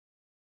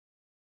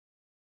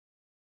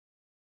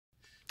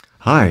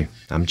Hi,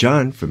 I'm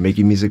John from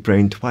Making Music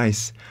Brain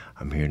Twice.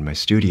 I'm here in my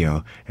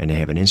studio and I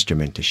have an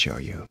instrument to show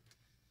you.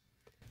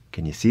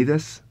 Can you see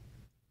this?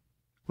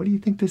 What do you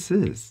think this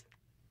is?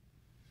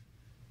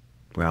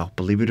 Well,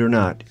 believe it or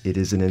not, it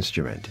is an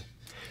instrument,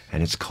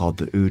 and it's called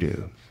the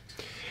udu.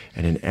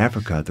 And in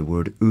Africa, the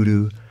word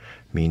udu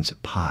means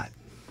pot.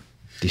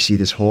 Do you see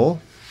this hole?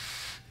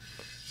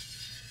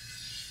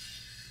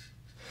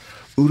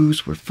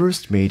 Udus were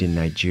first made in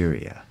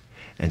Nigeria,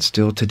 and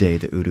still today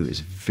the udu is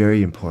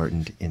very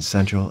important in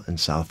Central and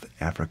South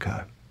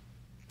Africa.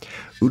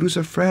 Udus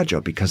are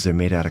fragile because they're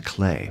made out of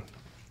clay,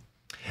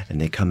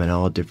 and they come in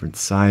all different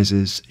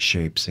sizes,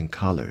 shapes, and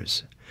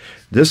colors.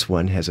 This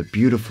one has a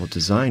beautiful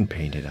design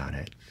painted on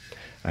it.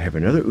 I have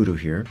another udu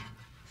here,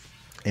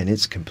 and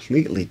it's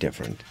completely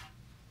different.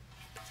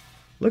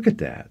 Look at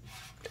that.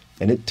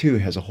 And it too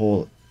has a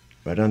hole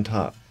right on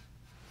top.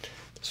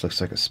 This looks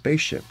like a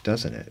spaceship,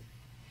 doesn't it?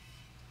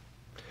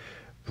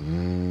 Ooh,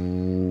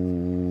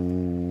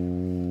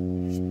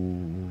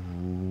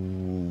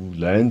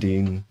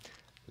 landing,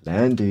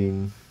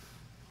 landing.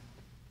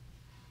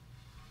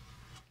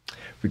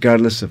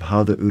 Regardless of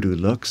how the udu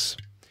looks,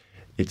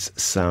 its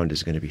sound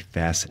is going to be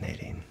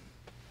fascinating.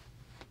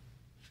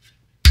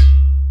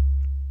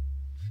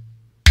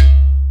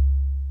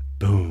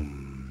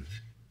 Boom.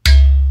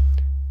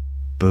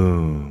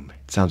 Boom.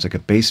 It sounds like a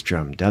bass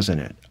drum, doesn't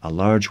it? A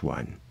large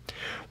one.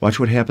 Watch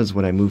what happens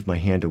when I move my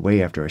hand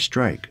away after I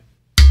strike.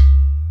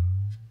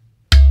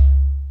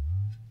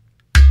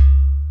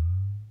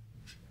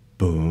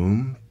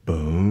 Boom,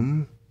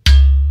 boom.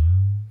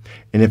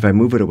 And if I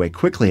move it away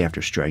quickly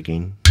after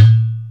striking,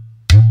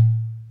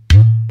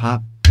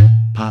 pop,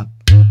 pop,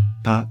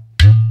 pop,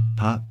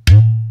 pop,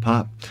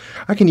 pop.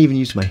 I can even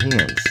use my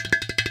hands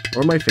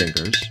or my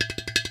fingers,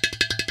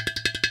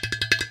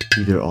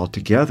 either all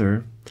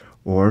together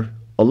or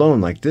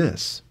alone like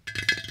this.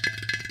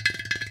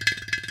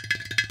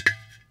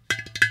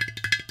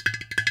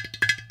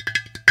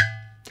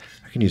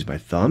 I can use my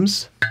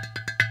thumbs.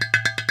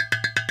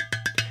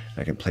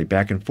 I can play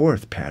back and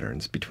forth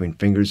patterns between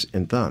fingers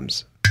and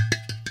thumbs.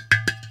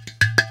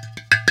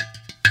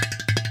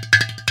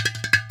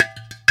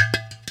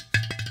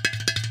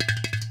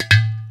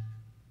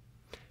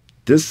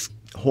 This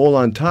hole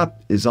on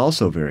top is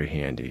also very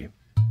handy.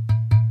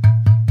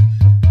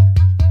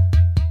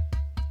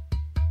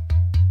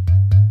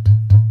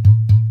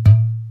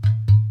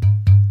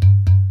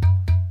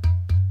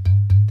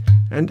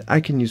 And I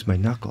can use my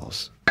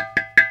knuckles.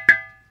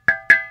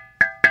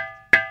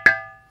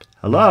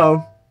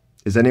 Hello?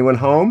 Is anyone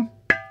home?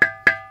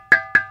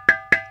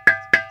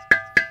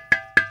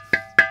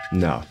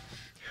 No.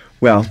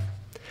 Well,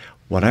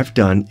 what I've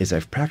done is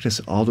I've practiced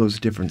all those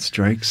different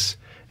strikes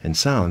and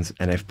sounds,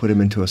 and I've put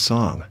them into a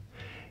song.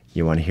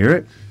 You want to hear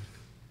it?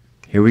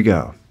 Here we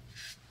go.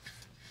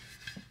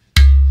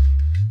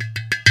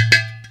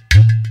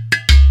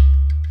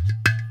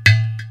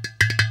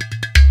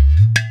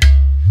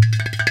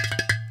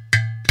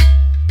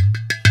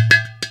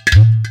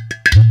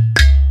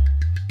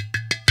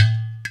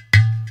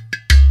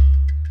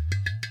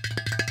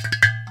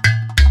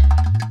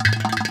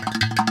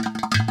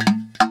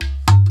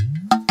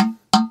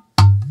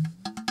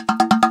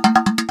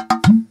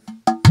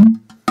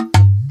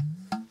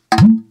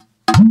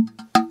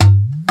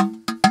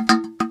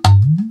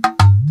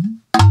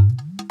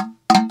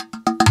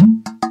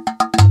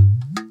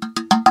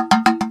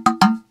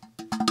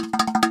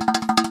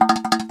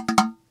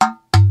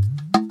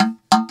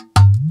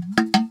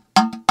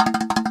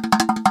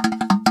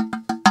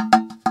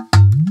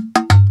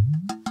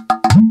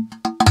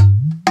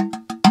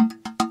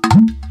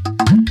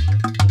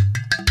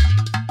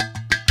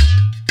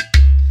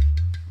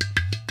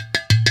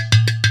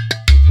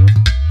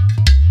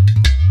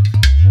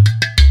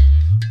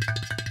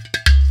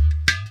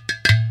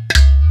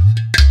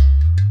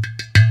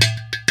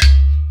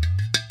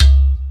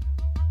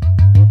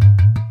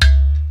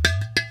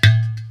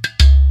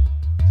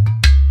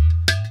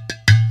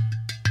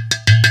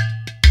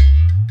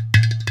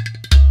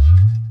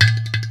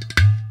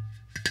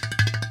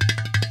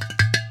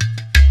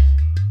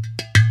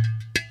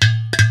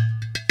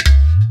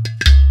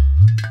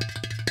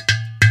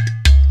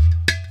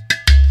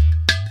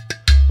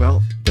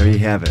 Well, there you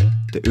have it,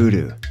 the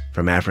udu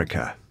from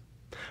Africa.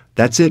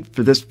 That's it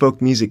for this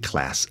folk music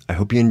class. I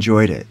hope you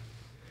enjoyed it.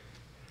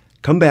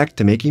 Come back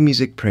to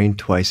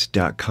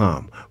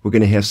makingmusicbraintwice.com. We're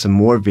going to have some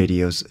more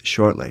videos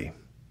shortly.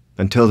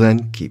 Until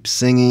then, keep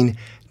singing,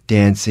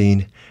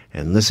 dancing,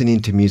 and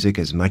listening to music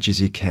as much as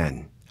you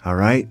can. All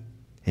right?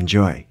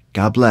 Enjoy.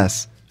 God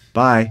bless.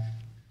 Bye.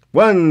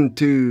 1,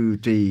 2,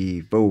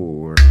 3,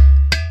 4.